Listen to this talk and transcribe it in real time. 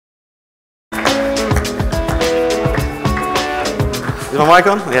Is my mic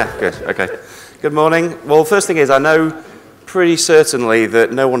on? Yeah, good, okay. Good morning. Well, first thing is, I know pretty certainly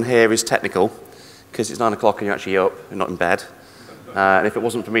that no one here is technical, because it's 9 o'clock and you're actually up and not in bed. And if it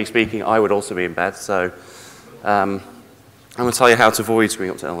wasn't for me speaking, I would also be in bed. So I'm going to tell you how to avoid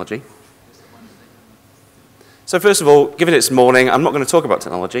screwing up technology. So first of all, given it's morning, I'm not going to talk about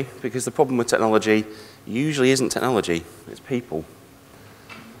technology, because the problem with technology usually isn't technology, it's people.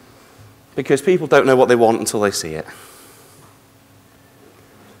 Because people don't know what they want until they see it.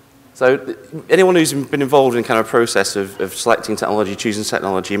 So anyone who's been involved in kind of a process of selecting technology, choosing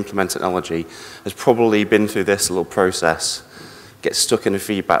technology, implementing technology, has probably been through this little process, gets stuck in a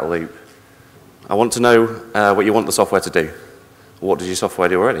feedback loop. I want to know what you want the software to do. What does your software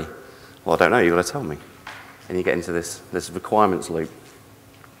do already? Well, I don't know, you've got to tell me. And you get into this requirements loop.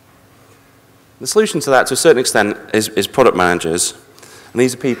 The solution to that, to a certain extent, is product managers. And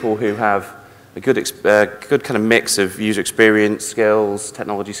these are people who have a good kind of mix of user experience skills,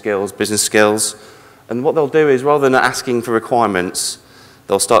 technology skills, business skills. And what they'll do is, rather than asking for requirements,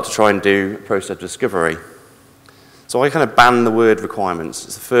 they'll start to try and do process discovery. So I kind of ban the word requirements.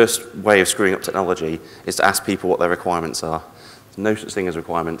 It's the first way of screwing up technology, is to ask people what their requirements are. There's no such thing as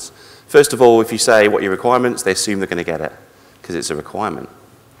requirements. First of all, if you say what are your requirements, they assume they're going to get it, because it's a requirement.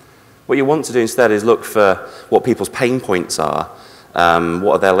 What you want to do instead is look for what people's pain points are.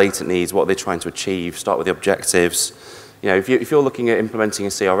 What are their latent needs? What are they trying to achieve? Start with the objectives. You know, if you're looking at implementing a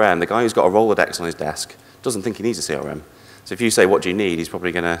CRM, the guy who's got a Rolodex on his desk doesn't think he needs a CRM. So if you say, what do you need? He's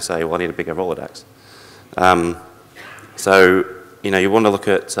probably going to say, well, I need a bigger Rolodex. So, you know, you want to look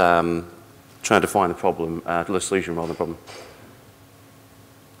at trying to define the problem, the solution rather than the problem.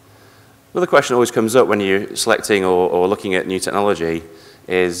 Another question always comes up when you're selecting or looking at new technology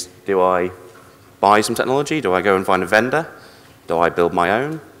is, do I buy some technology? Do I go and find a vendor? Do I build my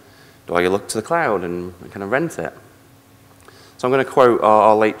own? Do I look to the cloud and kind of rent it? So I'm going to quote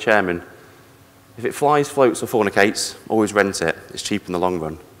our late chairman. If it flies, floats, or fornicates, always rent it. It's cheap in the long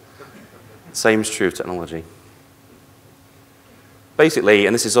run. Same is true of technology. Basically,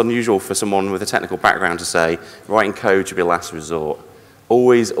 and this is unusual for someone with a technical background to say, writing code should be a last resort.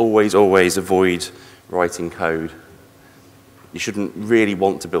 Always, always, always avoid writing code. You shouldn't really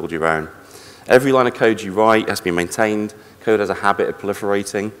want to build your own. Every line of code you write has to be maintained. Code has a habit of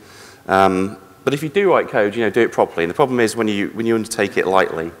proliferating. But if you do write code, you know, do it properly. And the problem is when you undertake it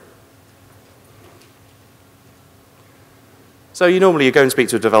lightly. So you normally go and speak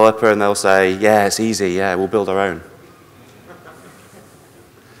to a developer and they'll say, yeah, it's easy, yeah, we'll build our own.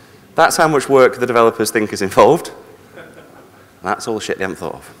 That's how much work the developers think is involved. And that's all the shit they haven't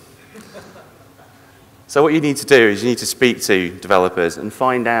thought of. So what you need to do is you need to speak to developers and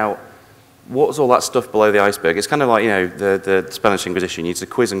find out what's all that stuff below the iceberg. It's kind of like, you know, the Spanish Inquisition. You need to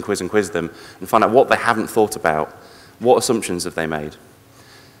quiz and quiz and quiz them and find out what they haven't thought about. What assumptions have they made?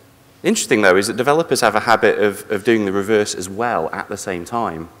 Interesting, though, is that developers have a habit of doing the reverse as well at the same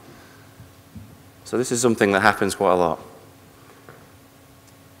time. So this is something that happens quite a lot.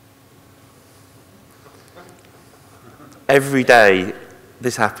 Every day,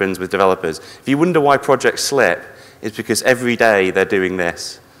 this happens with developers. If you wonder why projects slip, it's because every day they're doing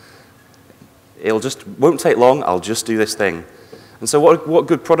this. Won't take long, I'll just do this thing. And so what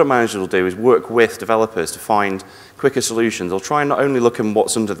good product managers will do is work with developers to find quicker solutions. They'll try and not only look at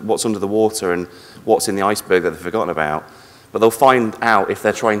what's under the water and what's in the iceberg that they've forgotten about, but they'll find out if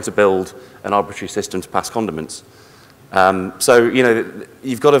they're trying to build an arbitrary system to pass condiments. So, you know,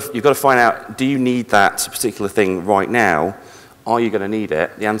 you've got to find out, do you need that particular thing right now? Are you going to need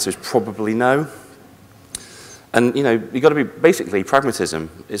it? The answer is probably no. And, you know, you've got to be basically pragmatism.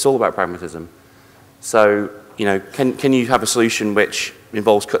 It's all about pragmatism. So, you know, can you have a solution which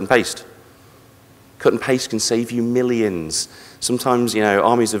involves cut and paste? Cut and paste can save you millions. Sometimes, you know,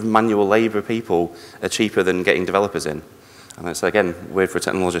 armies of manual labor people are cheaper than getting developers in. And that's, again, weird for a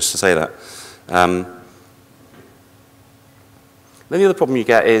technologist to say that. Then the other problem you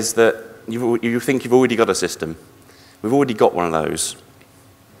get is that you think you've already got a system. We've already got one of those.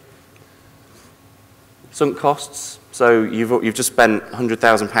 Sunk costs. So you've just spent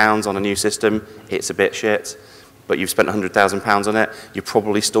 £100,000 on a new system. It's a bit shit, but you've spent £100,000 on it. You're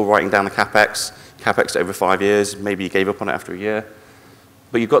probably still writing down the capex. Capex over 5 years. Maybe you gave up on it after a year.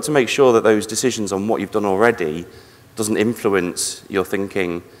 But you've got to make sure that those decisions on what you've done already doesn't influence your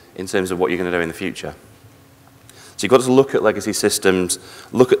thinking in terms of what you're going to do in the future. So you've got to look at legacy systems,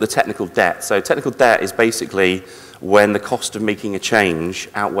 look at the technical debt. So technical debt is basically when the cost of making a change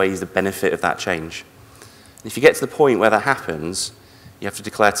outweighs the benefit of that change. If you get to the point where that happens, you have to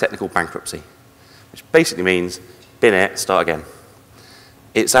declare technical bankruptcy, which basically means bin it, start again.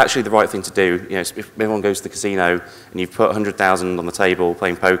 it's actually the right thing to do. You know, if everyone goes to the casino and you've put 100,000 on the table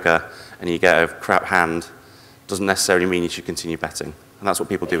playing poker and you get a crap hand, doesn't necessarily mean you should continue betting. And that's what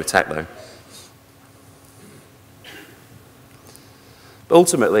people do with tech, though. But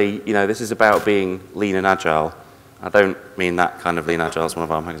ultimately, you know, this is about being lean and agile. I don't mean that kind of lean agile as one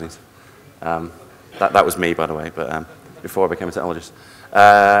of our magazines. That was me, by the way, but before I became a technologist.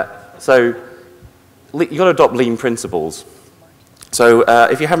 So you've got to adopt lean principles. So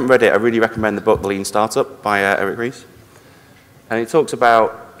if you haven't read it, I really recommend the book The Lean Startup by Eric Ries. And it talks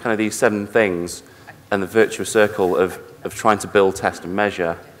about kind of these 7 things and the virtuous circle of trying to build, test, and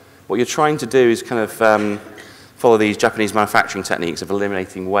measure. What you're trying to do is kind of follow these Japanese manufacturing techniques of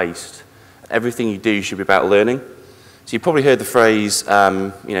eliminating waste. Everything you do should be about learning. So you've probably heard the phrase, you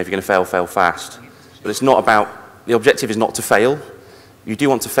know, if you're going to fail, fail fast. But it's not about, the objective is not to fail. You do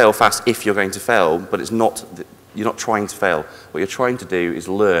want to fail fast if you're going to fail, but it's not, you're not trying to fail. What you're trying to do is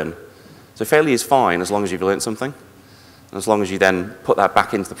learn. So failure is fine as long as you've learned something, and as long as you then put that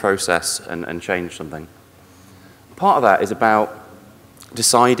back into the process and change something. Part of that is about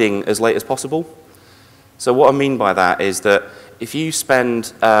deciding as late as possible. So what I mean by that is that if you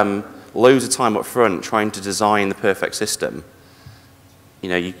spend loads of time up front trying to design the perfect system, you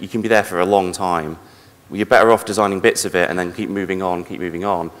know, you can be there for a long time. You're better off designing bits of it and then keep moving on,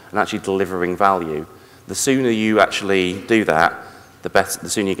 and actually delivering value. The sooner you actually do that, the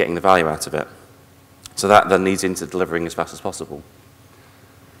sooner you're getting the value out of it. So that then leads into delivering as fast as possible.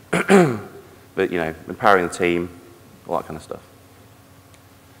 But, you know, empowering the team, all that kind of stuff.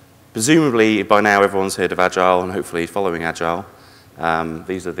 Presumably, by now, everyone's heard of Agile and hopefully following Agile.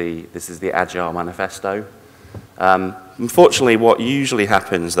 This is the Agile Manifesto. Unfortunately, what usually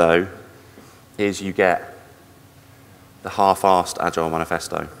happens, though, is you get the half-arsed Agile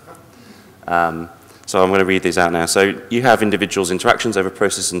Manifesto. So I'm going to read these out now. So you have individuals' interactions over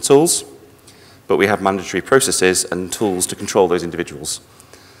processes and tools, but we have mandatory processes and tools to control those individuals.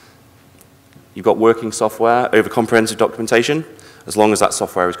 You've got working software over comprehensive documentation, as long as that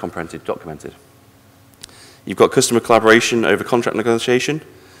software is comprehensively documented. You've got customer collaboration over contract negotiation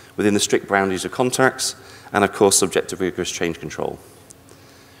within the strict boundaries of contracts, and of course, subject to rigorous change control.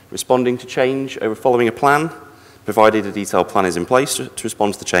 Responding to change over following a plan, provided a detailed plan is in place to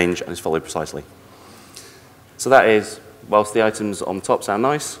respond to the change and is followed precisely. So that is, whilst the items on top sound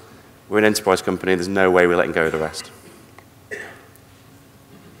nice, we're an enterprise company, there's no way we're letting go of the rest.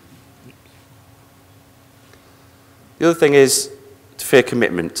 The other thing is to fear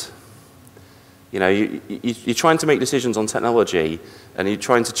commitment. You know, you're trying to make decisions on technology, and you're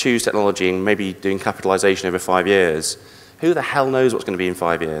trying to choose technology and maybe doing capitalization over 5 years. Who the hell knows what's going to be in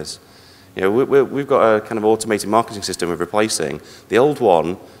 5 years? You know, we've got a kind of automated marketing system we're replacing. The old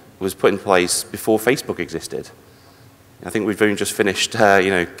one was put in place before Facebook existed. I think we've only just finished, you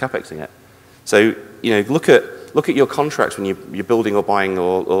know, capexing it. So, you know, look at your contracts when you're building or buying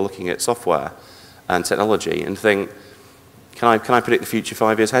or looking at software and technology, and think, can I predict the future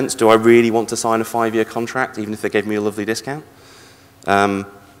 5 years hence? Do I really want to sign a 5-year contract, even if they gave me a lovely discount?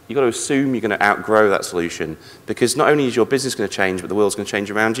 You've got to assume you're going to outgrow that solution, because not only is your business going to change, but the world's going to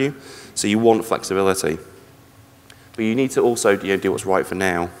change around you. So you want flexibility. But you need to also, you know, do what's right for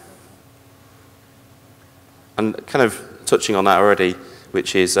now. And kind of touching on that already,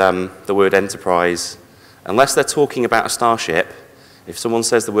 which is the word enterprise. Unless they're talking about a starship, if someone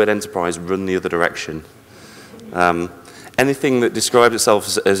says the word enterprise, run the other direction. Anything that describes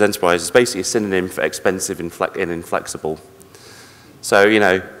itself as enterprise is basically a synonym for expensive and inflexible. So, you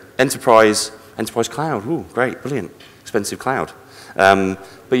know, enterprise cloud, ooh, great, brilliant, expensive cloud.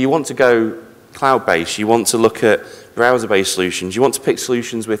 But you want to go cloud-based, you want to look at browser-based solutions, you want to pick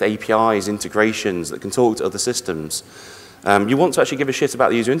solutions with APIs, integrations that can talk to other systems. You want to actually give a shit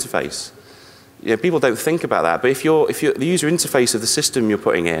about the user interface. You know, people don't think about that, but if the user interface of the system you're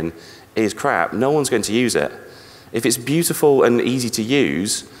putting in is crap, no one's going to use it. If it's beautiful and easy to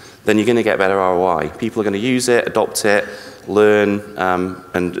use, then you're going to get better ROI. People are going to use it, adopt it, learn,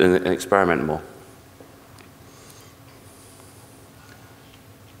 and experiment more.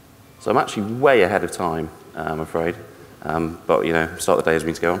 So I'm actually way ahead of time, I'm afraid. But, you know, start the day as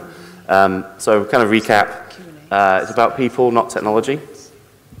we need to go on. So kind of recap. It's about people, not technology.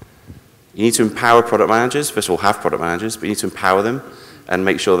 You need to empower product managers. First of all, have product managers, but you need to empower them and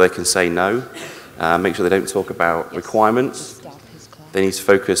make sure they can say no. Make sure they don't talk about requirements. They need to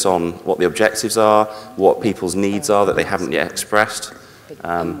focus on what the objectives are, what people's needs are that they haven't yet expressed. You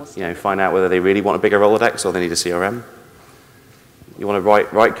know, find out whether they really want a bigger Rolodex or they need a CRM. You want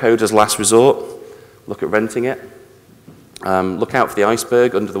to write code as last resort. Look at renting it. Look out for the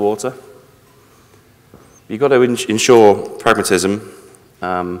iceberg under the water. You've got to ensure pragmatism.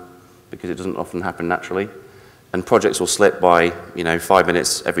 because it doesn't often happen naturally. And projects will slip by, 5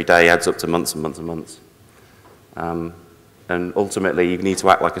 minutes every day, adds up to months and months and months. And ultimately, you need to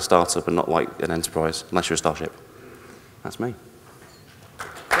act like a startup and not like an enterprise, unless you're a starship. That's me.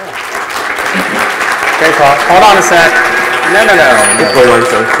 Okay, Paul. Hold on a sec. No.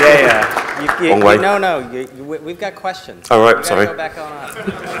 Yeah. Wrong way. No. We've got questions. Oh, right, sorry. Go back on up.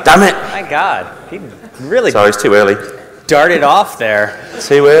 Damn it! My God. He really Sorry, it's too early. darted off there.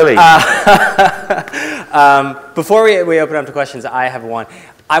 Too early. Before we open up to questions, I have one.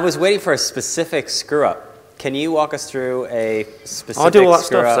 I was waiting for a specific screw-up. Can you walk us through a specific I do all that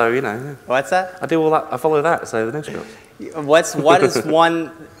screw-up? stuff, so, Yeah. What's that? I do all that. I follow that, so the next screw-up. What is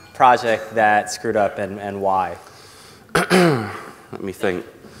one project that screwed up and why? Let me think.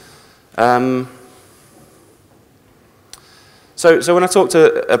 So when I talked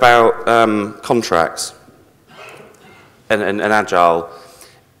about contracts and agile,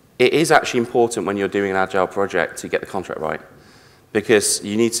 it is actually important when you're doing an agile project to get the contract right, because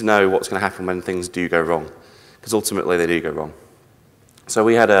you need to know what's going to happen when things do go wrong, because ultimately they do go wrong. So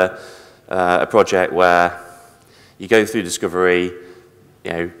we had a project where you go through discovery,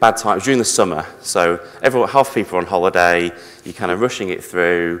 bad times during the summer. So half the people are on holiday. You're kind of rushing it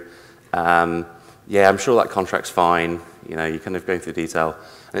through. I'm sure that contract's fine. You're kind of going through detail,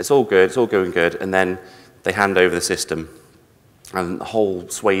 and it's all good. It's all going good, and then they hand over the system, and whole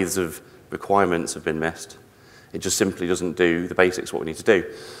swathes of requirements have been missed. It just simply doesn't do the basics what we need to do.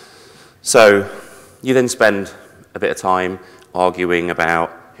 So you then spend a bit of time arguing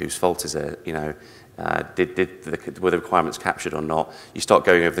about whose fault is it. Were the requirements captured or not? You start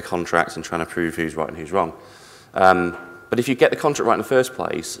going over the contracts and trying to prove who's right and who's wrong. But if you get the contract right in the first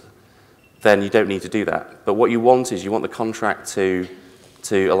place, then you don't need to do that. But what you want is you want the contract to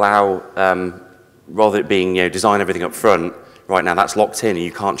allow, rather than it being design everything up front, right now that's locked in and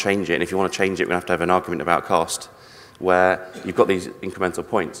you can't change it. And if you want to change it, we're going to have an argument about cost, where you've got these incremental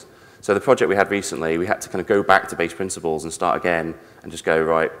points. So the project we had recently, we had to kind of go back to base principles and start again and just go,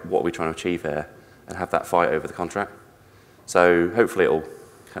 right, what are we trying to achieve here? And have that fight over the contract. So hopefully it'll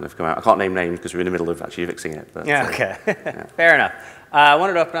kind of come out. I can't name names because we're in the middle of actually fixing it. But, Okay. Yeah. Fair enough. I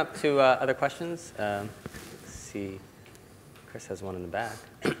wanted to open up to other questions. Let's see. Chris has one in the back.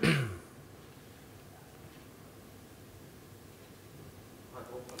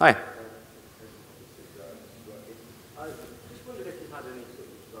 Hi. I just wondered if you had any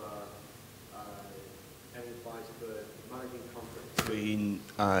sort of advice for managing conflict between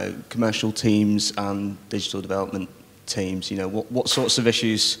commercial teams and digital development teams. What sorts of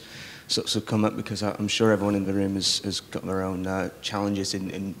issues sorts of come up, because I'm sure everyone in the room has got their own challenges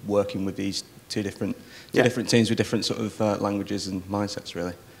in working with these two different teams with different sort of languages and mindsets,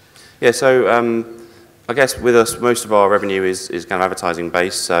 really. Yeah, so I guess with us, most of our revenue is kind of advertising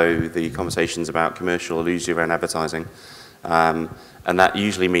based, so the conversations about commercial are usually around advertising. And that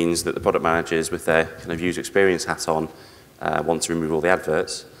usually means that the product managers with their kind of user experience hat on want to remove all the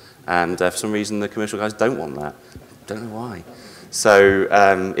adverts. And for some reason, the commercial guys don't want that. Don't know why. So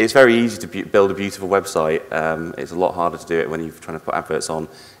it's very easy to build a beautiful website. It's a lot harder to do it when you're trying to put adverts on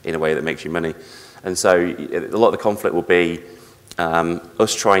in a way that makes you money. And so a lot of the conflict will be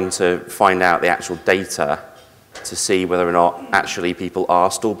us trying to find out the actual data to see whether or not actually people are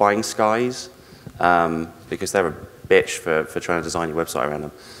still buying skies, because they're a bitch for trying to design your website around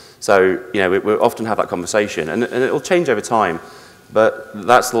them. So we often have that conversation, and it'll change over time. But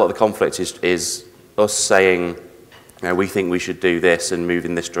that's a lot of the conflict is us saying, we think we should do this and move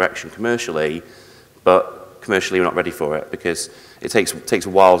in this direction commercially, but commercially we're not ready for it because it takes a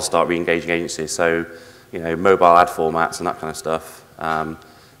while to start re-engaging agencies. So, mobile ad formats and that kind of stuff.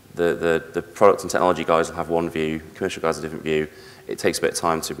 The product and technology guys will have one view, commercial guys a different view. It takes a bit of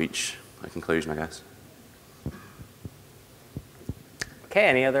time to reach a conclusion, I guess. Okay,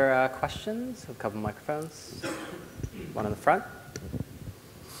 any other questions? A couple microphones. One in the front.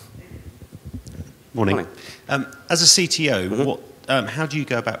 Morning. As a CTO, how do you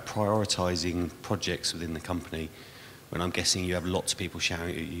go about prioritizing projects within the company when I'm guessing you have lots of people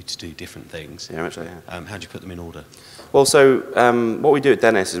shouting at you to do different things? Yeah, actually, yeah. How do you put them in order? Well, so what we do at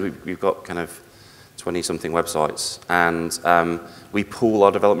Dennis is we've got kind of 20-something websites, and we pool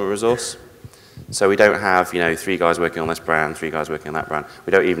our development resource. So we don't have 3 guys working on this brand, 3 guys working on that brand.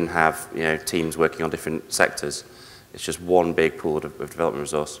 We don't even have teams working on different sectors. It's just one big pool of development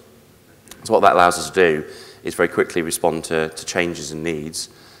resource. So what that allows us to do is very quickly respond to changes and needs,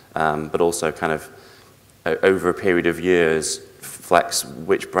 but also kind of over a period of years flex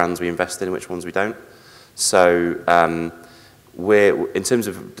which brands we invest in and which ones we don't. So in terms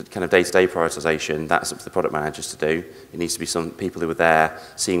of kind of day-to-day prioritization, that's up to the product managers to do. It needs to be some people who are there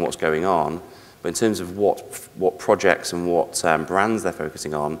seeing what's going on. But in terms of what projects and what brands they're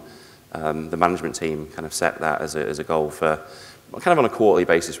focusing on, the management team kind of set that as a goal for kind of on a quarterly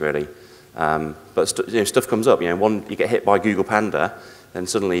basis, really. But stuff comes up. You get hit by Google Panda, then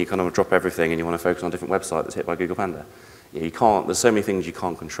suddenly you kind of drop everything and you want to focus on a different website that's hit by Google Panda. You can't. There's so many things you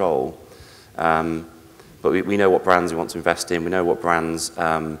can't control. But we know what brands we want to invest in. We know what brands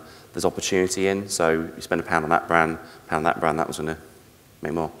there's opportunity in. So you spend £1 on that brand, £1 on that brand, that was going to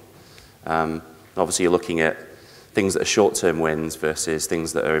make more. Obviously, you're looking at things that are short-term wins versus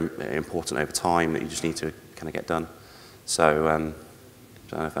things that are important over time that you just need to kind of get done. So I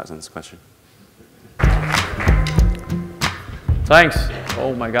don't know if that answers the question. Thanks.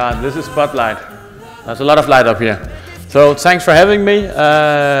 Oh my God, this is spotlight. There's a lot of light up here. So thanks for having me.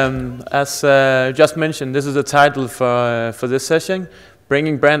 As just mentioned, this is the title for this session,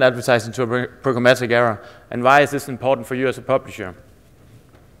 Bringing Brand Advertising to a Programmatic Era. And why is this important for you as a publisher?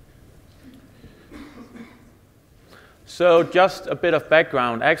 So just a bit of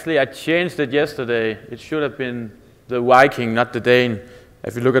background. Actually, I changed it yesterday. It should have been the Viking, not the Dane.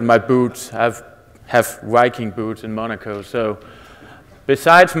 If you look at my boots, I have Viking boots in Monaco. So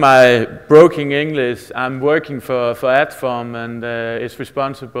besides my broken English, I'm working for Adform and is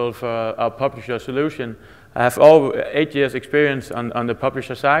responsible for our publisher solution. I have over 8 years experience on the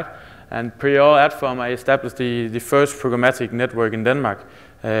publisher side, and prior Adform I established the first programmatic network in Denmark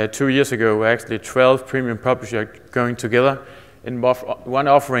 2 years ago. We're actually 12 premium publishers going together in one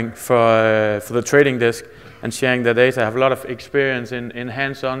offering for the trading desk and sharing their data. I have a lot of experience in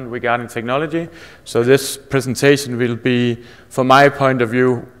hands-on regarding technology. So this presentation will be, from my point of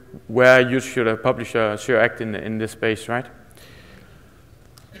view, where you should a publisher should act in this space, right?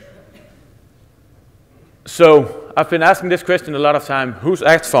 So I've been asking this question a lot of time. Who's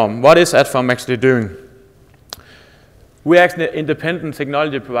Adform? What is Adform actually doing? We're actually an independent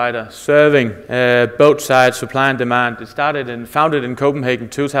technology provider serving both sides, supply and demand. It started and founded in Copenhagen in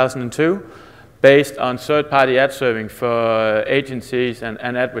 2002. Based on third-party ad serving for agencies and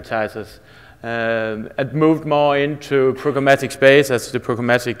advertisers. It moved more into programmatic space as the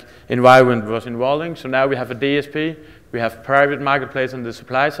programmatic environment was evolving. So now we have a DSP, we have private marketplace on the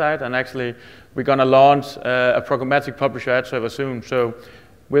supply side, and actually we're going to launch a programmatic publisher ad server soon. So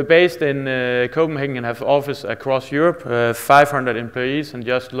we're based in Copenhagen and have office across Europe, 500 employees, and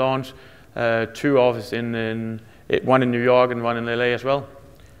just launched 2 offices, one in New York and one in LA as well.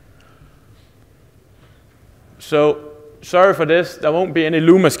 So, sorry for this, there won't be any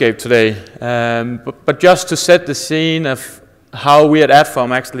Lomascape today, but just to set the scene of how we at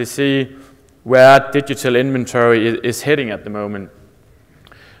Adform actually see where digital inventory is heading at the moment.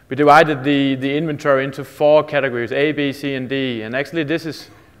 We divided the inventory into 4 categories, A, B, C, and D, and actually this is,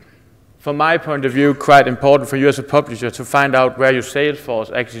 from my point of view, quite important for you as a publisher to find out where your sales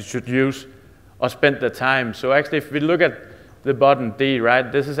force actually should use or spend their time. So actually, if we look at the bottom D,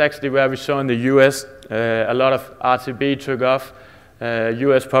 right, this is actually where we saw in the US a lot of RTB took off,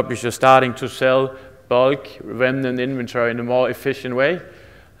 US publishers starting to sell bulk remnant inventory in a more efficient way.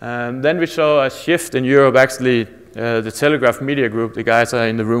 Then we saw a shift in Europe. Actually, the Telegraph Media Group, the guys are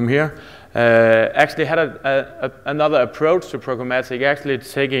in the room here, actually had another approach to programmatic, actually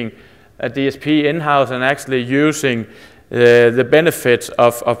taking a DSP in-house and actually using the benefits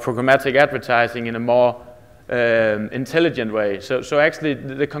of programmatic advertising in a more intelligent way. So actually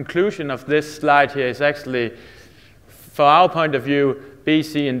the conclusion of this slide here is actually, for our point of view, B,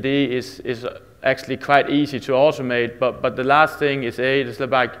 C, and D is actually quite easy to automate, but the last thing is A, it's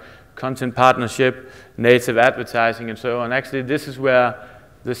like content partnership, native advertising, and so on. Actually, this is where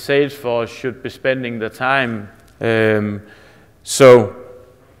the sales force should be spending the time. So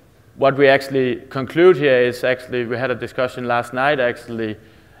what we actually conclude here is actually, we had a discussion last night, actually,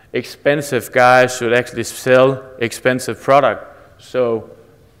 expensive guys should actually sell expensive product. So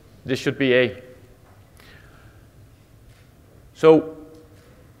this should be A. So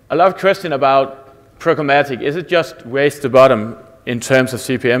a lot of question about programmatic. Is it just race the bottom in terms of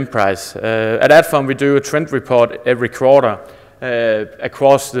CPM price? At Adform, we do a trend report every quarter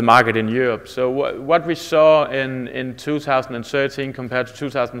across the market in Europe. So what we saw in 2013 compared to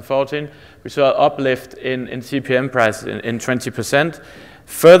 2014, we saw an uplift in CPM price in 20%.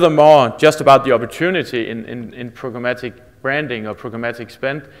 Furthermore, just about the opportunity in programmatic branding or programmatic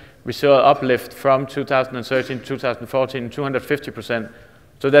spend, we saw an uplift from 2013 to 2014, 250%.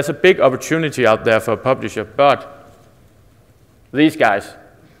 So there's a big opportunity out there for a publisher, but these guys,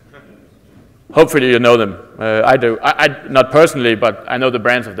 hopefully you know them. I do. I not personally, but I know the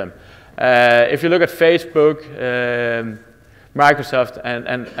brands of them. If you look at Facebook, Microsoft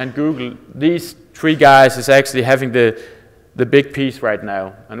and Google, these three guys is actually having the big piece right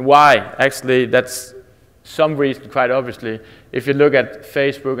now. And why? Actually, that's some reason, quite obviously. If you look at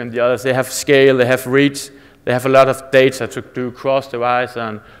Facebook and the others, they have scale, they have reach, they have a lot of data to do cross-device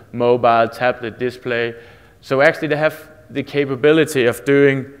on mobile, tablet, display. So actually they have the capability of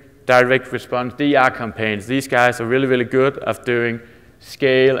doing direct response DR campaigns. These guys are really, really good at doing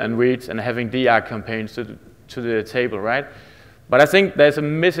scale and reach and having DR campaigns to the table, right? But I think there's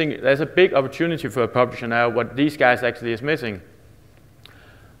a big opportunity for a publisher now, what these guys actually is missing.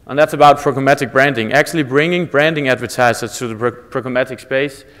 And that's about programmatic branding, actually bringing branding advertisers to the programmatic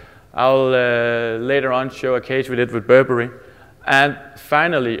space. I'll later on show a case we did with Burberry. And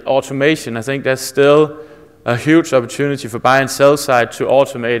finally, automation. I think there's still a huge opportunity for buy and sell side to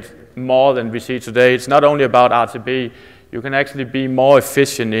automate more than we see today. It's not only about RTB, you can actually be more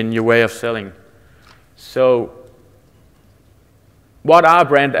efficient in your way of selling. So what are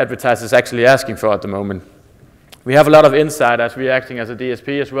brand advertisers actually asking for at the moment? We have a lot of insight as we're acting as a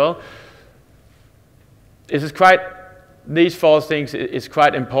DSP as well. These four things is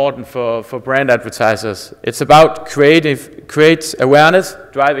quite important for brand advertisers. It's about create awareness,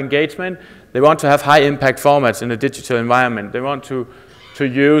 drive engagement. They want to have high impact formats in a digital environment. They want to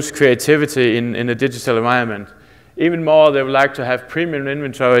use creativity in a digital environment. Even more, they would like to have premium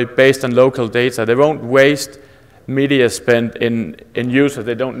inventory based on local data. They won't waste media spent in users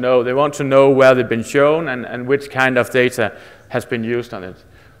they don't know. They want to know where they've been shown and which kind of data has been used on it.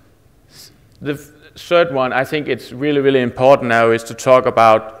 The third one, I think it's really, really important now, is to talk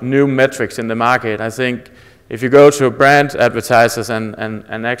about new metrics in the market. I think if you go to brand advertisers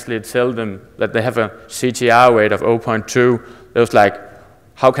and actually tell them that they have a CTR rate of 0.2, there's like,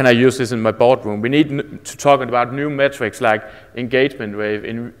 how can I use this in my boardroom? We need to talk about new metrics like engagement rate,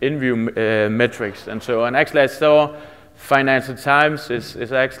 in-view metrics, and so on. Actually, I saw Financial Times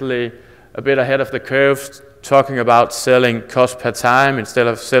is actually a bit ahead of the curve, talking about selling cost per time instead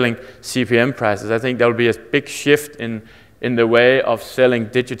of selling CPM prices. I think there will be a big shift in the way of selling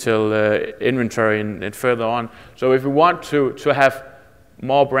digital inventory and further on. So if we want to have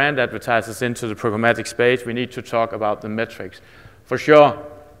more brand advertisers into the programmatic space, we need to talk about the metrics. For sure,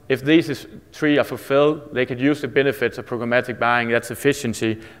 if these three are fulfilled, they could use the benefits of programmatic buying, that's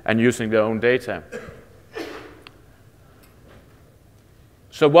efficiency, and using their own data.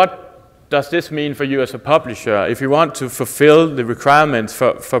 So what does this mean for you as a publisher? If you want to fulfill the requirements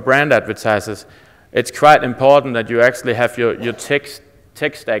for brand advertisers, it's quite important that you actually have your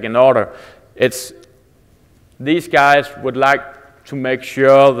tech stack in order. These guys would like to make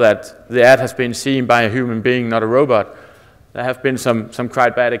sure that the ad has been seen by a human being, not a robot. There have been some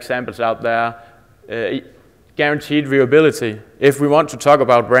quite bad examples out there. Guaranteed viewability. If we want to talk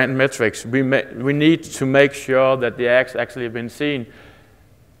about brand metrics, we need to make sure that the ads actually have been seen.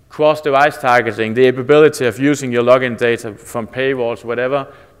 Cross-device targeting, the ability of using your login data from paywalls, whatever,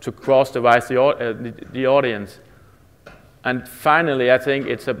 to cross-device the audience. And finally, I think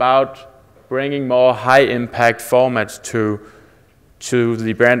it's about bringing more high-impact formats to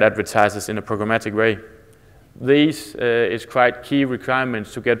the brand advertisers in a programmatic way. These is quite key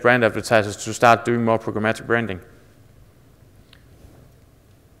requirements to get brand advertisers to start doing more programmatic branding.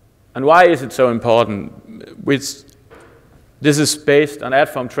 And why is it so important? This is based on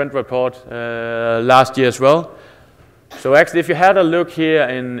Adform trend report last year as well. So actually, if you had a look here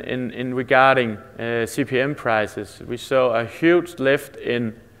in regarding CPM prices, we saw a huge lift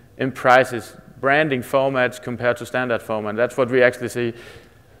in prices, branding formats compared to standard format. That's what we actually see.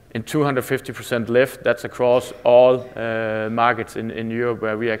 In 250% lift, that's across all markets in Europe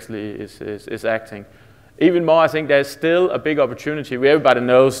where we actually is acting. Even more, I think there's still a big opportunity. Everybody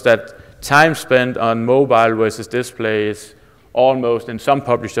knows that time spent on mobile versus display is almost, in some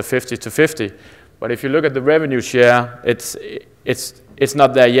publishers, 50-50. But if you look at the revenue share, it's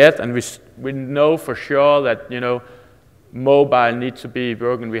not there yet, and we know for sure that mobile needs to be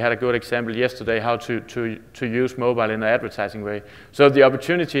broken. We had a good example yesterday how to use mobile in an advertising way. So the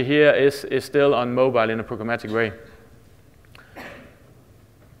opportunity here is still on mobile in a programmatic way.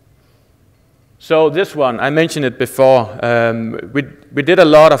 So this one, I mentioned it before. We did a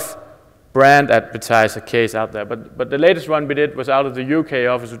lot of brand advertiser case out there, but the latest one we did was out of the UK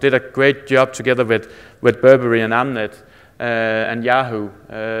office. We did a great job together with Burberry and Amnet and Yahoo.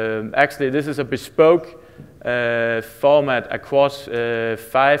 Actually, this is a bespoke format across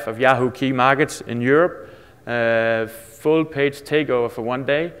 5 of Yahoo key markets in Europe, full page takeover for one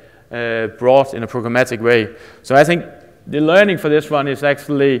day, brought in a programmatic way. So I think the learning for this one is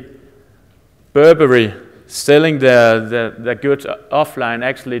actually Burberry selling their goods offline,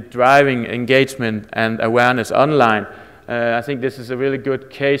 actually driving engagement and awareness online. I think this is a really good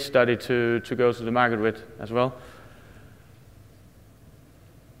case study to go to the market with as well.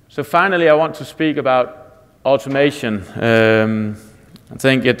 So finally, I want to speak about automation. I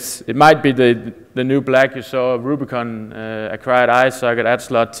think it might be the new black. You saw Rubicon acquired iSocket,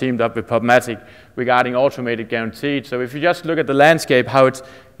 AdSlot teamed up with Programmatic regarding automated guaranteed. So if you just look at the landscape, how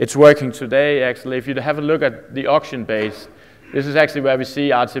it's working today, actually, if you have a look at the auction base, this is actually where we see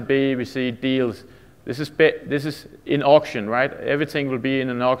RTB, we see deals. This is in auction, right? Everything will be in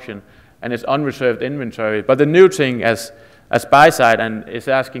an auction, and it's unreserved inventory. But the new thing as buy side and is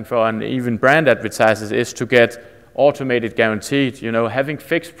asking for, and even brand advertisers, is to get automated guaranteed, you know, having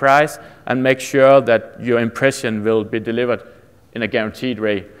fixed price and make sure that your impression will be delivered in a guaranteed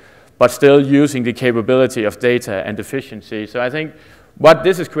way, but still using the capability of data and efficiency. So I think what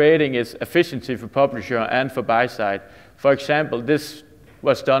this is creating is efficiency for publisher and for buy side. For example, this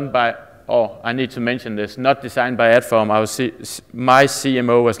was done by, I need to mention this, not designed by Adform. My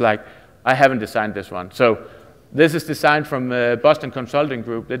CMO was like, I haven't designed this one. So this is designed from Boston Consulting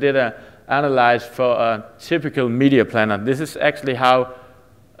Group. They did an analyze for a typical media planner. This is actually how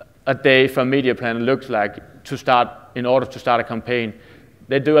a day for a media planner looks like in order to start a campaign.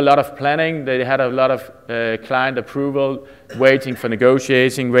 They do a lot of planning. They had a lot of client approval, waiting for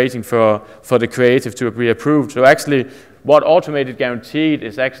negotiating, waiting for the creative to be approved. So actually, what automated guaranteed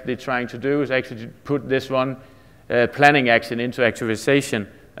is actually trying to do is actually to put this one planning action into actualization.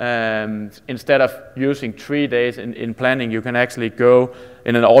 Instead of using 3 days in planning, you can actually go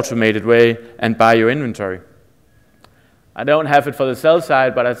in an automated way and buy your inventory. I don't have it for the sell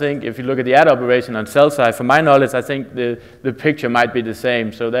side, but I think if you look at the ad operation on sell side, from my knowledge, I think the picture might be the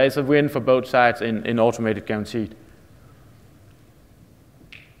same. So there is a win for both sides in automated guaranteed.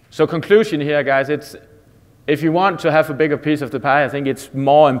 So conclusion here, guys, if you want to have a bigger piece of the pie, I think it's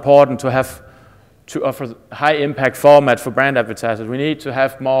more important to offer high impact format for brand advertisers. We need to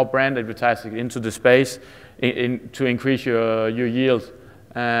have more brand advertising into the space to increase your yield.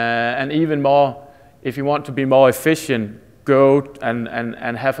 And even more, if you want to be more efficient, go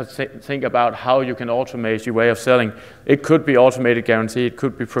and have a think about how you can automate your way of selling. It could be automated guarantee, it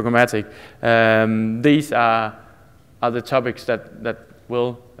could be programmatic. These are the topics that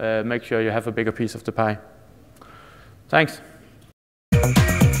will make sure you have a bigger piece of the pie. Thanks.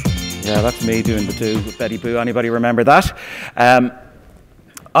 Yeah, that's me doing the do with Betty Boo. Anybody remember that?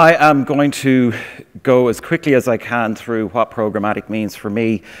 I am going to go as quickly as I can through what programmatic means for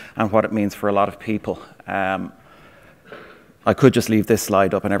me and what it means for a lot of people. I could just leave this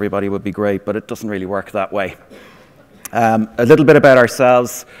slide up and everybody would be great, but it doesn't really work that way. A little bit about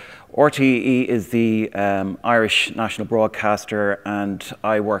ourselves. RTE is the Irish national broadcaster, and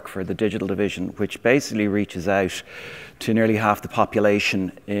I work for the digital division, which basically reaches out to nearly half the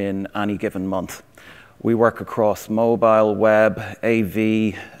population in any given month. We work across mobile, web,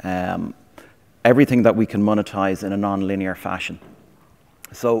 AV, everything that we can monetize in a non-linear fashion.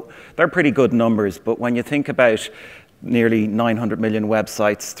 So they're pretty good numbers, but when you think about nearly 900 million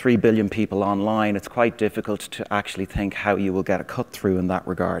websites, 3 billion people online, it's quite difficult to actually think how you will get a cut through in that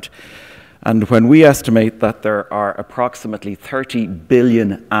regard. And when we estimate that there are approximately 30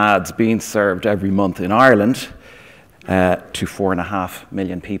 billion ads being served every month in Ireland to 4.5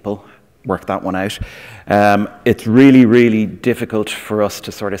 million people, work that one out, it's really, really difficult for us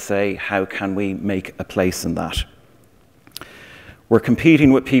to sort of say, how can we make a place in that? We're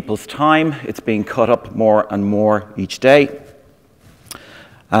competing with people's time. It's being cut up more and more each day.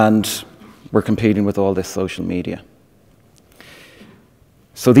 And we're competing with all this social media.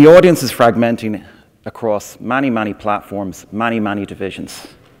 So the audience is fragmenting across many, many platforms, many, many divisions.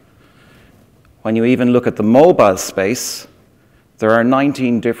 When you even look at the mobile space, there are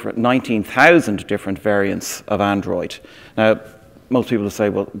 19,000 different variants of Android. Now, most people will say,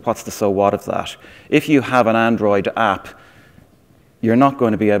 well, what's the so what of that? If you have an Android app, you're not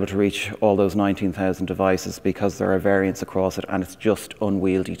going to be able to reach all those 19,000 devices because there are variants across it, and it's just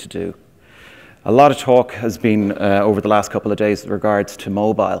unwieldy to do. A lot of talk has been over the last couple of days with regards to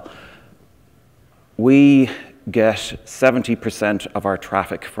mobile. We get 70% of our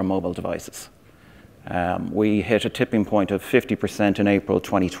traffic from mobile devices. We hit a tipping point of 50% in April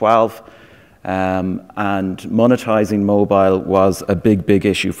 2012, and monetizing mobile was a big, big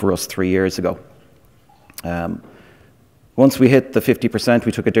issue for us 3 years ago. Once we hit the 50%,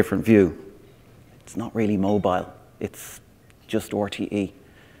 we took a different view. It's not really mobile, it's just RTE.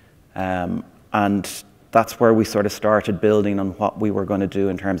 And that's where we sort of started building on what we were going to do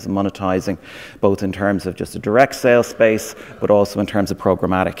in terms of monetizing, both in terms of just a direct sales space, but also in terms of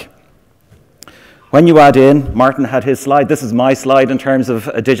programmatic. When you add in, Martin had his slide, this is my slide in terms of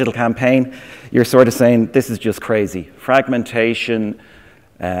a digital campaign, you're sort of saying this is just crazy. Fragmentation,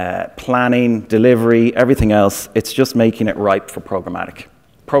 planning, delivery, everything else, it's just making it ripe for programmatic.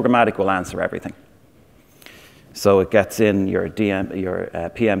 Programmatic will answer everything. So it gets in your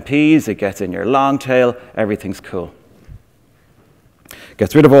PMPs, it gets in your long tail, everything's cool.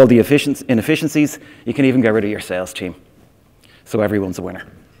 Gets rid of all the inefficiencies, you can even get rid of your sales team. So everyone's a winner.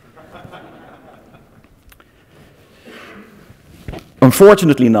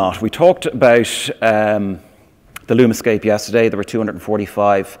 Unfortunately not. We talked about the Lumascape yesterday. There were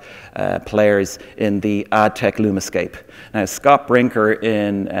 245 players in the AdTech Lumascape. Now, Scott Brinker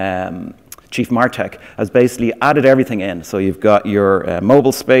in Chief Martech has basically added everything in. So you've got your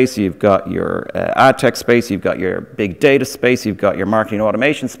mobile space, you've got your AdTech space, you've got your big data space, you've got your marketing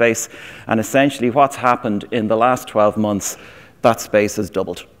automation space, and essentially what's happened in the last 12 months, that space has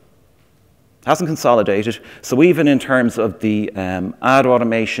doubled. Hasn't consolidated, so even in terms of the ad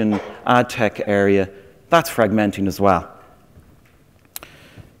automation, ad tech area, that's fragmenting as well.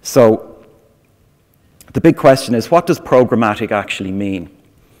 So the big question is, what does programmatic actually mean?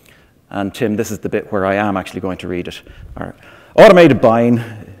 And Tim, this is the bit where I am actually going to read it. All right. Automated buying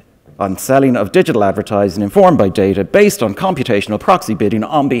and selling of digital advertising informed by data based on computational proxy bidding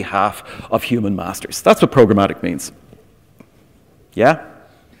on behalf of human masters. That's what programmatic means. Yeah?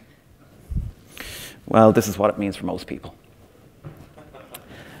 Well, this is what it means for most people.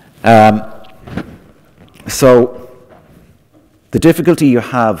 So the difficulty you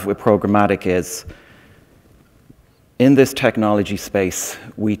have with programmatic is, in this technology space,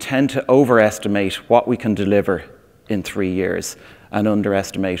 we tend to overestimate what we can deliver in 3 years and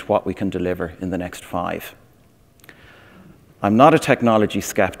underestimate what we can deliver in the next 5. I'm not a technology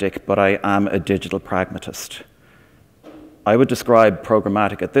skeptic, but I am a digital pragmatist. I would describe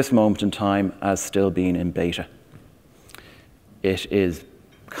programmatic at this moment in time as still being in beta. It is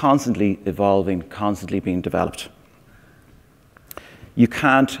constantly evolving, constantly being developed. You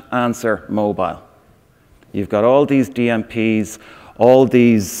can't answer mobile. You've got all these DMPs, all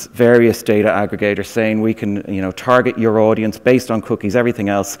these various data aggregators saying we can, target your audience based on cookies, everything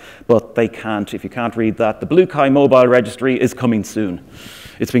else, but they can't. If you can't read that, the Blue Kai mobile registry is coming soon.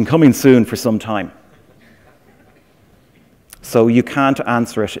 It's been coming soon for some time. So you can't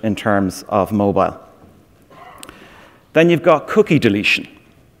answer it in terms of mobile. Then you've got cookie deletion.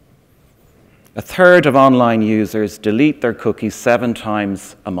 1/3 of online users delete their cookies 7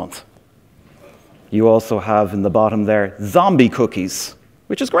 times a month. You also have in the bottom there zombie cookies,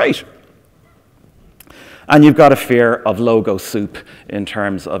 which is great. And you've got a fear of logo soup in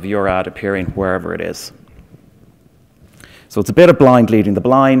terms of your ad appearing wherever it is. So it's a bit of blind leading the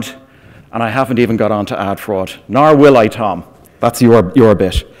blind, and I haven't even got onto ad fraud, nor will I, Tom. That's your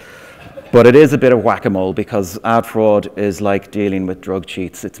bit. But it is a bit of whack-a-mole because ad fraud is like dealing with drug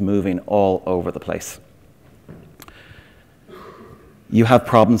cheats. It's moving all over the place. You have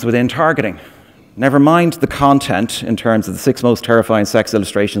problems within targeting. Never mind the content in terms of the 6 most terrifying sex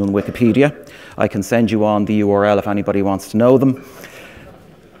illustrations on Wikipedia. I can send you on the URL if anybody wants to know them.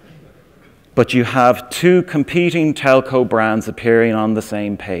 But you have 2 competing telco brands appearing on the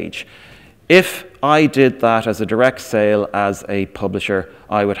same page. If I did that as a direct sale as a publisher,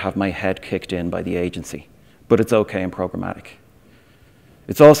 I would have my head kicked in by the agency. But it's okay in programmatic.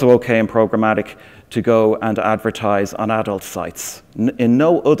 It's also okay in programmatic to go and advertise on adult sites. In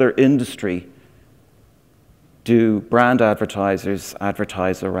no other industry do brand advertisers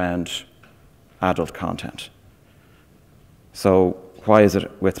advertise around adult content. So why is it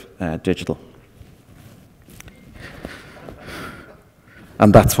with digital?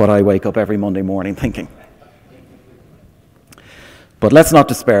 And that's what I wake up every Monday morning thinking. But let's not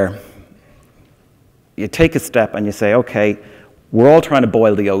despair. You take a step and you say, okay, we're all trying to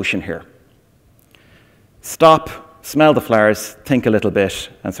boil the ocean here. Stop, smell the flowers, think a little bit,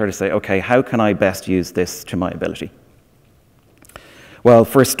 and sort of say, okay, how can I best use this to my ability? Well,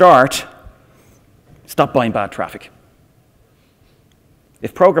 for a start, stop buying bad traffic.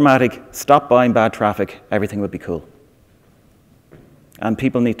 If programmatic stopped buying bad traffic, everything would be cool. And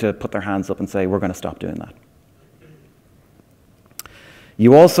people need to put their hands up and say, we're going to stop doing that.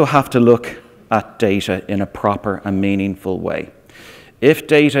 You also have to look at data in a proper and meaningful way. If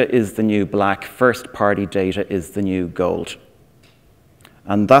data is the new black, first-party data is the new gold.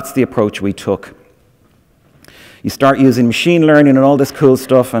 And that's the approach we took. You start using machine learning and all this cool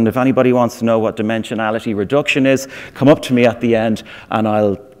stuff, and if anybody wants to know what dimensionality reduction is, come up to me at the end and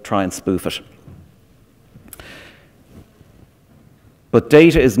I'll try and spoof it. But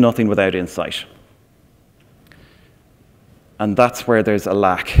data is nothing without insight. And that's where there's a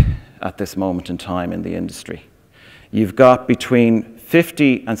lack. at this moment in time in the industry. You've got between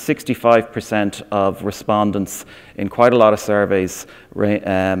 50 and 65% of respondents in quite a lot of surveys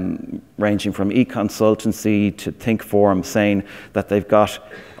ranging from e-consultancy to ThinkForum saying that they've got,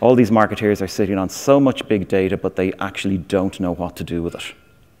 all these marketeers are sitting on so much big data, but they actually don't know what to do with it.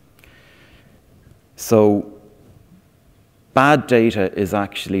 So bad data is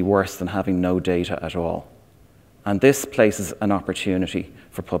actually worse than having no data at all. And this places an opportunity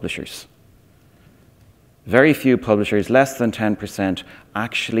for publishers. Very few publishers, less than 10%,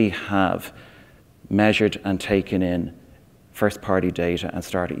 actually have measured and taken in first-party data and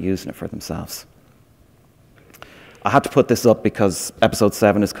started using it for themselves. I had to put this up because episode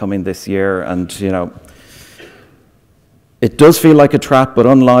 7 is coming this year, and you know, it does feel like a trap, but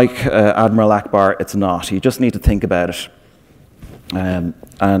unlike Admiral Akbar, it's not. You just need to think about it.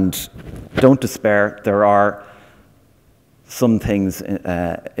 And don't despair. There are some things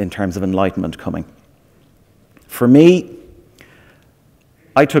in terms of enlightenment coming. For me,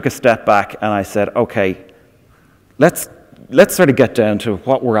 I took a step back and I said, okay, let's sort of get down to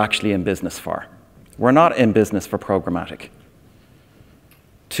what we're actually in business for. We're not in business for programmatic.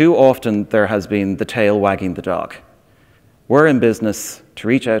 Too often there has been the tail wagging the dog. We're in business to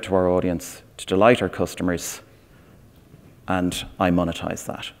reach out to our audience, to delight our customers, and I monetize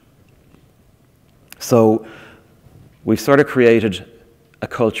that. So we've sort of created a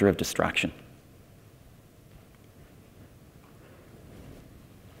culture of distraction.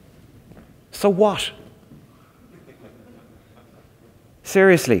 So what?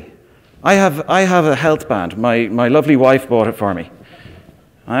 Seriously, I have a health band. My lovely wife bought it for me.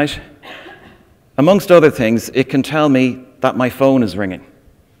 Right? Amongst other things, it can tell me that my phone is ringing.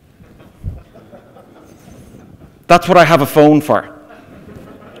 That's what I have a phone for.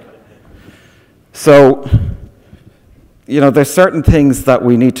 So, you know, there's certain things that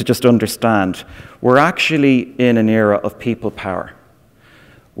we need to just understand. We're actually in an era of people power.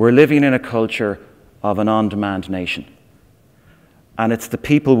 We're living in a culture of an on-demand nation. And it's the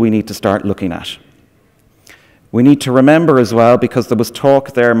people we need to start looking at. We need to remember as well, because there was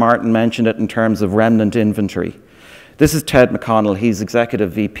talk there, Martin mentioned it in terms of remnant inventory. This is Ted McConnell. He's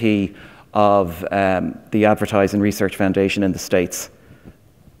Executive VP of the Advertising Research Foundation in the States.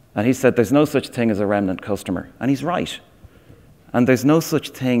 And he said there's no such thing as a remnant customer. And he's right. And there's no such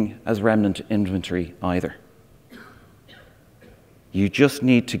thing as remnant inventory either. You just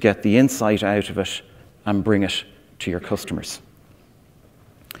need to get the insight out of it and bring it to your customers.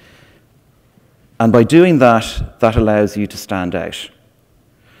 And by doing that, that allows you to stand out.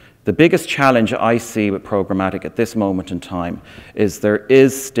 The biggest challenge I see with programmatic at this moment in time is there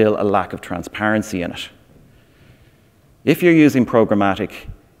is still a lack of transparency in it. If you're using programmatic,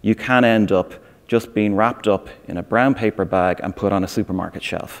 you can end up just being wrapped up in a brown paper bag and put on a supermarket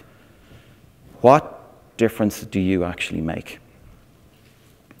shelf. What difference do you actually make?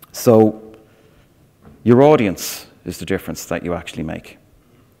 So your audience is the difference that you actually make.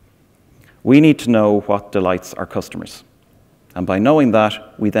 We need to know what delights our customers. And by knowing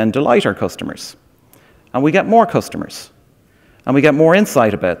that, we then delight our customers. And we get more customers. And we get more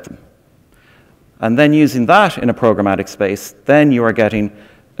insight about them. And then using that in a programmatic space, then you are getting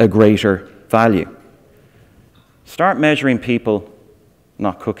a greater value. Start measuring people,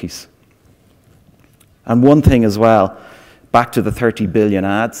 not cookies. And one thing as well, back to the 30 billion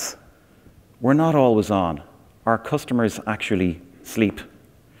ads, we're not always on. Our customers actually sleep.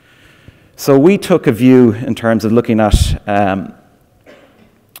 So we took a view in terms of looking at our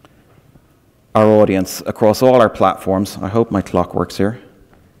audience across all our platforms. I hope my clock works here.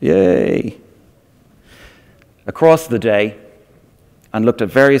 Yay! Across the day, and looked at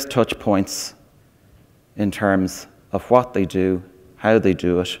various touch points in terms of what they do, how they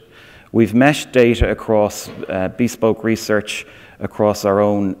do it. We've meshed data across bespoke research, across our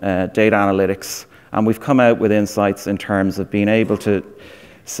own data analytics, and we've come out with insights in terms of being able to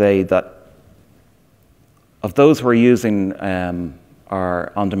say that of those who are using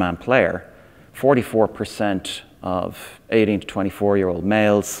our on-demand player, 44% of 18 to 24-year-old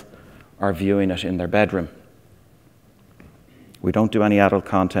males are viewing it in their bedroom. We don't do any adult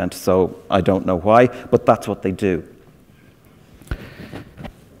content, so I don't know why, but that's what they do.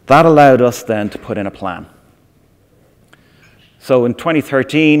 That allowed us then to put in a plan. So in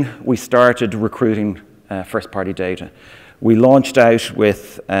 2013, we started recruiting first-party data. We launched out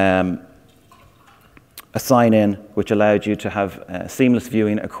with a sign-in, which allowed you to have seamless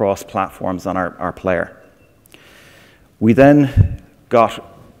viewing across platforms on our player. We then got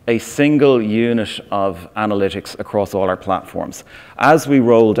a single unit of analytics across all our platforms. As we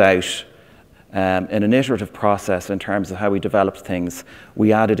rolled out an iterative process in terms of how we developed things,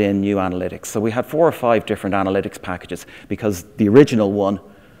 we added in new analytics. So we had 4 or 5 different analytics packages because the original one,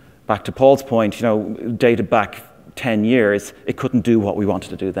 back to Paul's point, dated back 10 years, it couldn't do what we wanted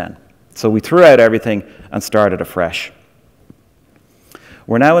to do then. So we threw out everything and started afresh.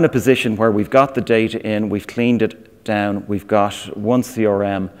 We're now in a position where we've got the data in, we've cleaned it down, we've got one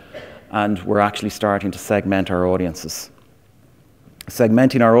CRM, and we're actually starting to segment our audiences.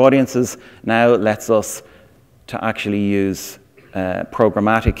 Segmenting our audiences now lets us to actually use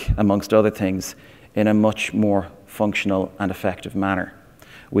programmatic, amongst other things, in a much more functional and effective manner.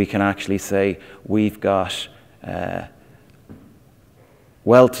 We can actually say we've got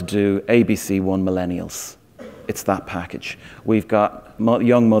well-to-do ABC1 millennials. It's that package. We've got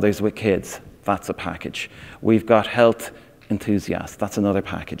young mothers with kids. That's a package. We've got health enthusiasts. That's another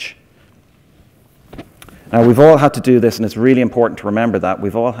package. Now, we've all had to do this, and it's really important to remember that.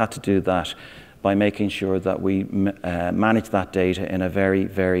 We've all had to do that by making sure that we manage that data in a very,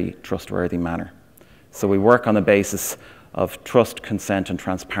 very trustworthy manner. So we work on the basis of trust, consent, and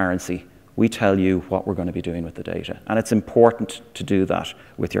transparency. We tell you what we're going to be doing with the data, and it's important to do that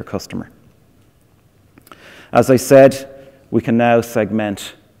with your customer. As I said, we can now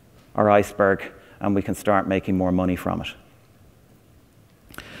segment our iceberg, and we can start making more money from it.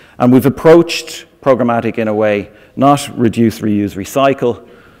 And we've approached programmatic in a way, not reduce, reuse, recycle,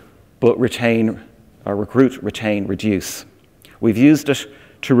 but retain, or recruit, retain, reduce. We've used it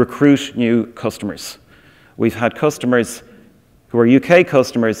to recruit new customers. We've had customers who are UK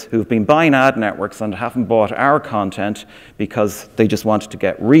customers who've been buying ad networks and haven't bought our content because they just wanted to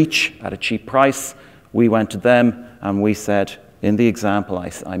get reach at a cheap price. We went to them and we said, in the example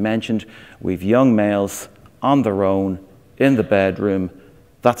I mentioned, we've young males on their own, in the bedroom,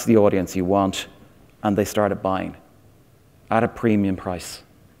 that's the audience you want. And they started buying at a premium price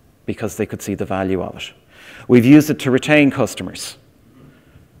because they could see the value of it. We've used it to retain customers.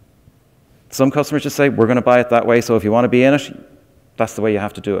 Some customers just say, we're going to buy it that way, so if you want to be in it, that's the way you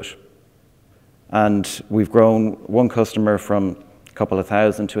have to do it. And we've grown one customer from a couple of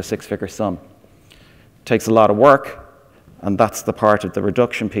thousand to a 6-figure sum. It takes a lot of work, and that's the part of the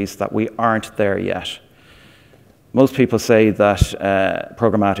reduction piece that we aren't there yet. Most people say that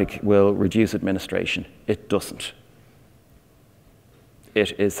programmatic will reduce administration. It doesn't.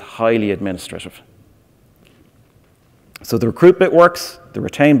 It is highly administrative. So the recruit bit works, the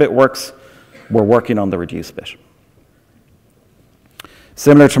retain bit works, we're working on the reduce bit.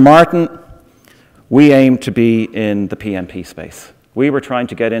 Similar to Martin, we aim to be in the PMP space. We were trying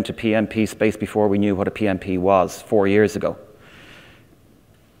to get into PMP space before we knew what a PMP was 4 years ago.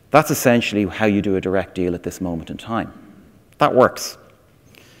 That's essentially how you do a direct deal at this moment in time. That works.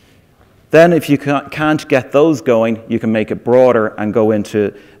 Then if you can't get those going, you can make it broader and go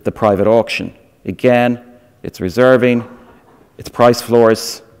into the private auction. Again, it's reserving, it's price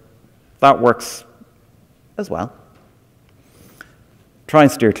floors. That works as well. Try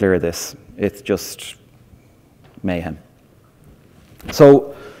and steer clear of this. It's just mayhem.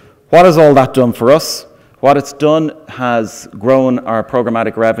 So what has all that done for us? What it's done has grown our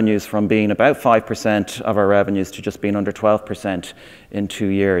programmatic revenues from being about 5% of our revenues to just being under 12% in 2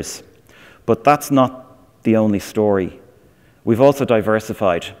 years. But that's not the only story. We've also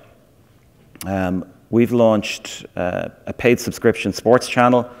diversified. We've launched a paid subscription sports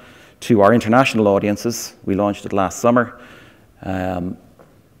channel to our international audiences. We launched it last summer.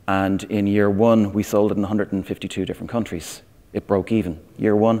 And in year 1, we sold it in 152 different countries. It broke even.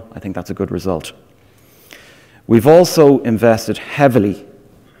 Year 1, I think that's a good result. We've also invested heavily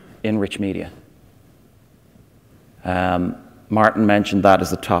in rich media. Martin mentioned that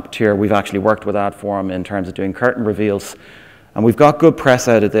as a top tier. We've actually worked with Adform in terms of doing curtain reveals, and we've got good press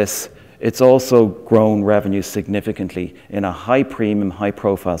out of this. It's also grown revenue significantly in a high premium, high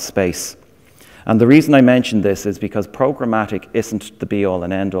profile space. And the reason I mention this is because programmatic isn't the be all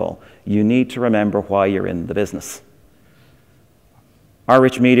and end all. You need to remember why you're in the business. Our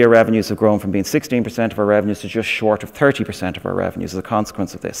rich media revenues have grown from being 16% of our revenues to just short of 30% of our revenues as a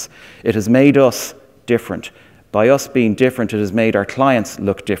consequence of this. It has made us different. By us being different, it has made our clients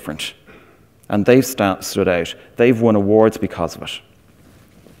look different. And they've stood out. They've won awards because of it.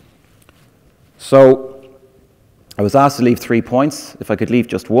 So I was asked to leave 3 points. If I could leave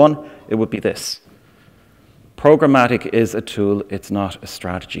just one, it would be this. Programmatic is a tool, it's not a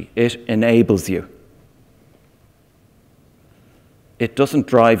strategy. It enables you. It doesn't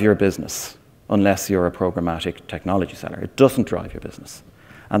drive your business unless you're a programmatic technology seller. It doesn't drive your business.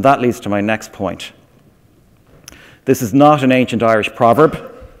 And that leads to my next point. This is not an ancient Irish proverb,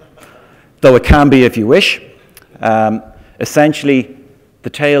 though it can be if you wish. Essentially, the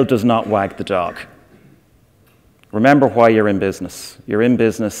tail does not wag the dog. Remember why you're in business. You're in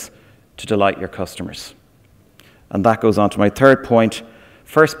business to delight your customers. And that goes on to my third point.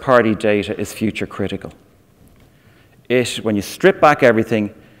 First-party data is future critical. When you strip back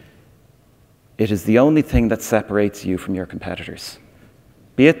everything, it is the only thing that separates you from your competitors.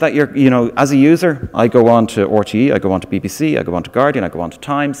 Be it that you're, as a user, I go on to RTE, I go on to BBC, I go on to Guardian, I go on to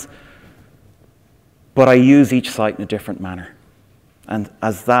Times, but I use each site in a different manner. And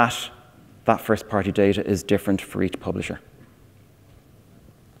as that first-party data is different for each publisher.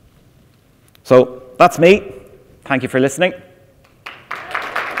 So that's me. Thank you for listening.